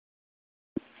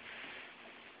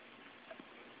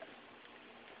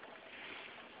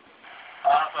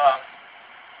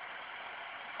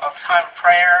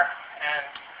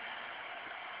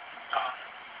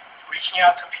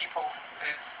out to people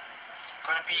is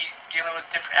going to be dealing with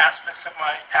different aspects of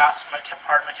my past,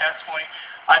 part of my testimony.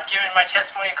 I've given my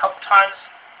testimony a couple times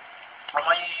on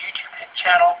my YouTube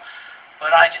channel,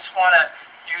 but I just want to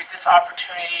use this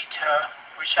opportunity to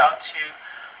reach out to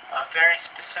a very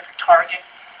specific target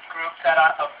group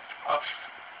of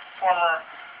former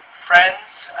friends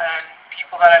and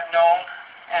people that I've known,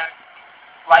 and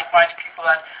like-minded people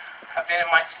that have been in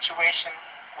my situation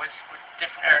with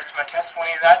different areas of my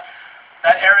testimony. That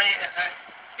area is an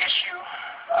issue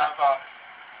of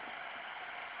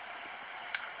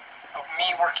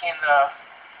me working in a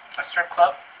strip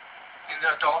club in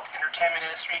the adult entertainment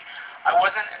industry. I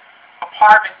wasn't a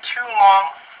part of it too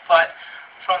long, but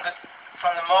from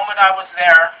the moment I was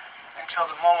there until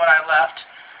the moment I left,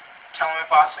 telling my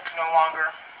boss I could no longer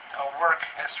work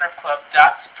in a strip club,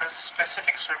 that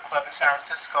specific strip club in San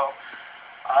Francisco,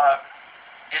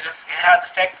 it has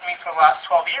affected me for the last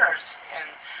 12 years. And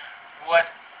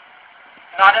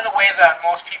not in the way that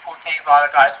most people would think. A lot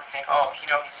of guys would think, oh, he's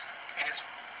in his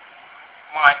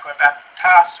mind going back to the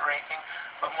past or anything,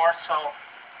 but more so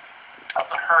of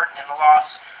the hurt and the loss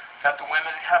that the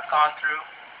women have gone through,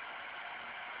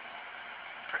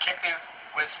 particularly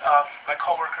with my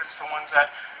coworkers, the ones that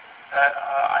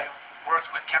I worked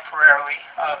with temporarily,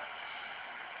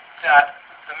 that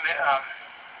the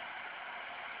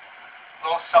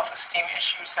low self-esteem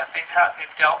issues that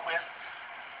they've dealt with,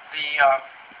 the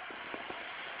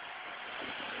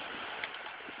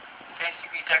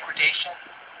basically degradation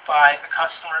by the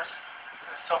customers,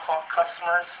 the so-called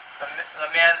customers, the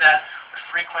men that would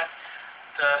frequent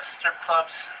the strip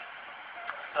clubs,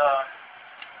 the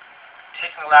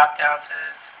taking lap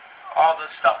dances, all the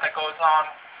stuff that goes on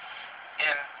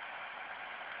in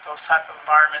those type of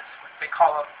environments. They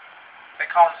call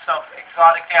themselves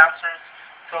exotic dancers,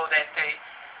 so that they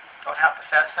don't have to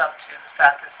fess up to the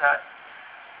fact is that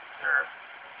they're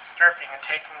stripping and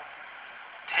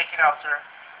taking off their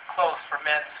clothes for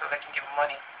men so they can give them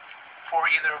money for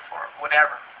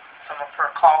whatever. Some are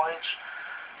for college,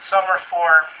 some are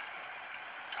for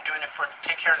doing it to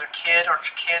take care of their kid or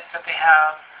kids that they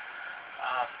have.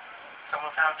 Some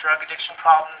of them have drug addiction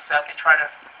problems that they try to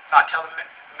not tell the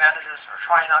managers or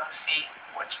try not to see,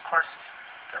 which of course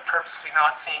they're purposely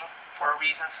not seeing for a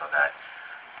reason.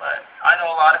 But I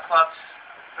know a lot of clubs,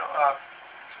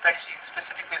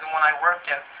 specifically the one I worked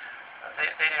in, they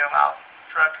didn't allow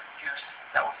drug use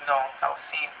that was known, that was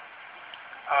seen.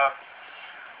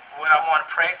 What I want to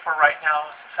pray for right now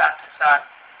is the fact is that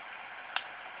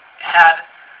had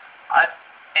I,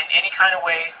 in any kind of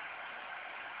way,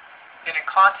 been in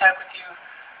contact with you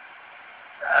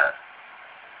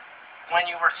when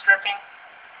you were stripping,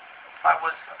 if I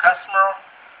was a customer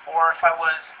or if I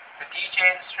was the DJ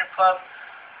in the strip club,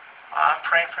 I'm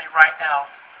praying for you right now.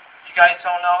 You guys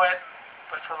don't know it,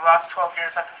 but for the last 12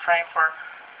 years I've been praying for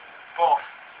both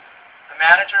the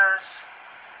managers,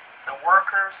 the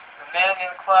workers, the men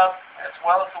in the club, as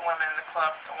well as the women in the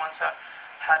club, the ones that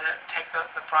had to take the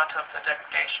brunt of the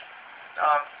degradation.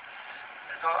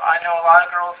 I know a lot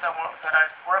of girls that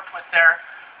I've worked with there,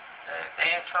 they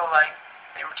didn't feel like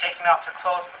they were taking off their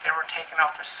clothes, but they were taking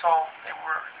off their soul. They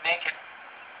were naked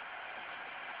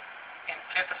in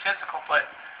the physical, but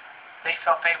they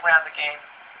felt they ran the game,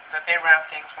 that they ran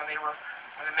things when the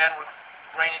men were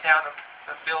raining down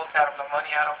the bills out of the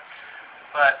money at them.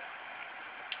 But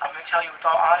I'm going to tell you with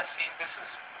all honesty, this is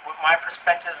what my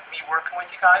perspective of me working with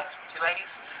you guys, with you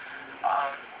ladies.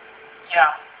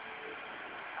 Yeah,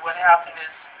 what happened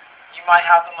is you might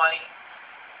have the money,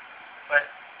 but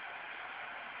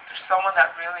there's someone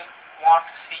that really wants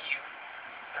to see you,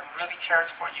 that really cares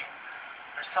for you.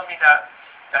 There's somebody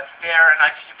that's there, and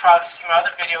you probably see my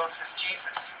other videos, is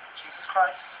Jesus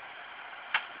Christ.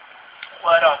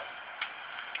 What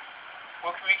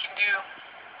we can do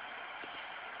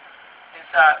is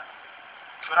that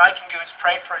what I can do is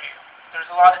pray for you. There's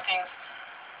a lot of things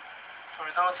for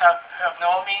those that have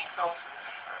known me,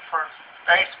 for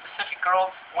very specific girls,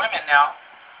 women now,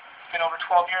 it's been over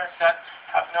 12 years that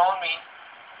have known me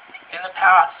in the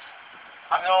past.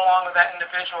 I'm no longer that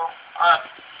individual.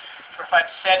 If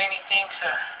I've said anything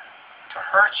to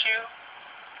hurt you,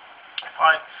 if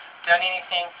I've done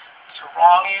anything to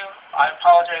wrong you, I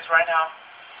apologize right now.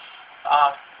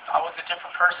 I was a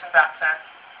different person back then.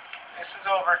 This is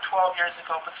over 12 years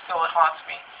ago, but still it haunts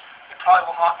me. It probably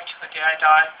will haunt me to the day I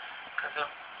die because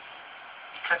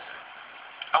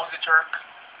I was a jerk.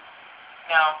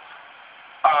 Now,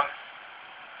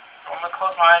 I'm going to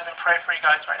close my eyes and pray for you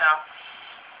guys right now.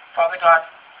 Father God,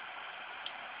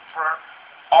 for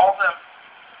all the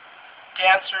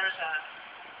dancers and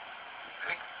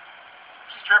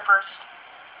strippers,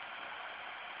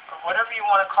 or whatever you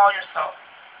want to call yourself.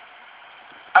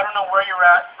 I don't know where you're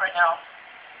at right now,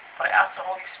 but I ask the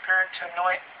Holy Spirit to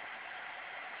anoint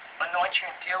you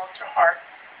and deal with your heart.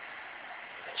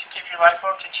 That you give your life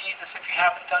over to Jesus if you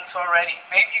haven't done so already.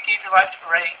 Maybe you gave your life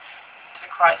already to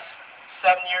Christ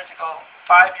 7 years ago,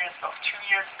 5 years ago,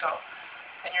 2 years ago,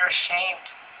 and you're ashamed.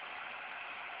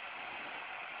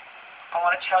 I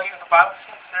want to tell you, the Bible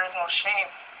says there is no shame.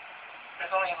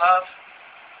 There's only love.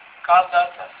 God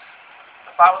loves us.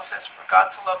 The Bible says, for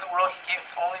God to love the world, He gave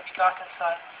His only begotten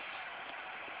Son,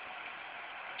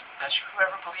 that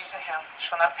whoever believes in Him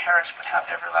shall not perish but have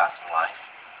everlasting life.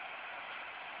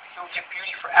 He will give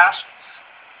beauty for ashes.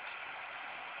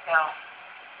 Now,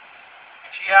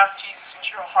 if you ask Jesus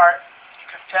into your heart, you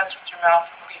confess with your mouth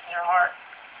and believe in your heart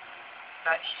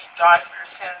that He died for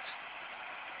your sins,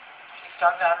 He's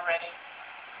done that already.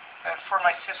 And for my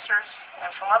sisters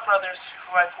and for my brothers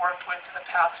who I've worked with in the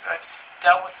past, who I've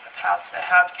dealt with in the past, that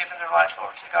have given their life over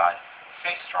to God,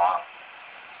 stay strong.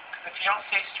 Because if you don't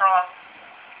stay strong,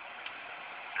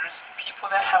 there's people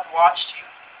that have watched you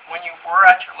when you were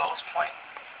at your lowest point,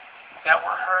 that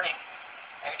were hurting.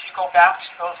 And if you go back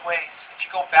to those ways, if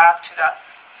you go back to that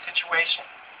situation,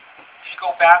 if you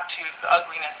go back to the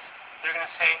ugliness, they're going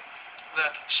to say,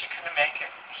 look, she couldn't make it,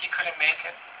 he couldn't make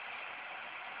it.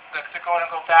 Look, they're going to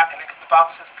go back, and the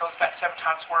Bible says it goes back 7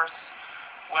 times worse.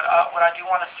 What I do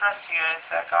want to stress to you is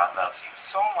that God loves you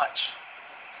so much,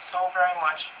 so very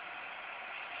much.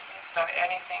 He's done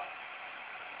anything.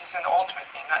 He's done the ultimate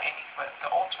thing, not anything, but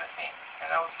the ultimate thing.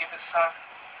 And that was give His Son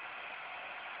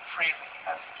freely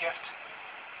as a gift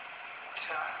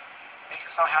to make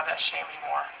us not have that shame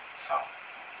anymore. So,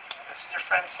 this is your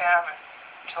friend Sam, and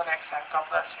until next time, God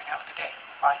bless you.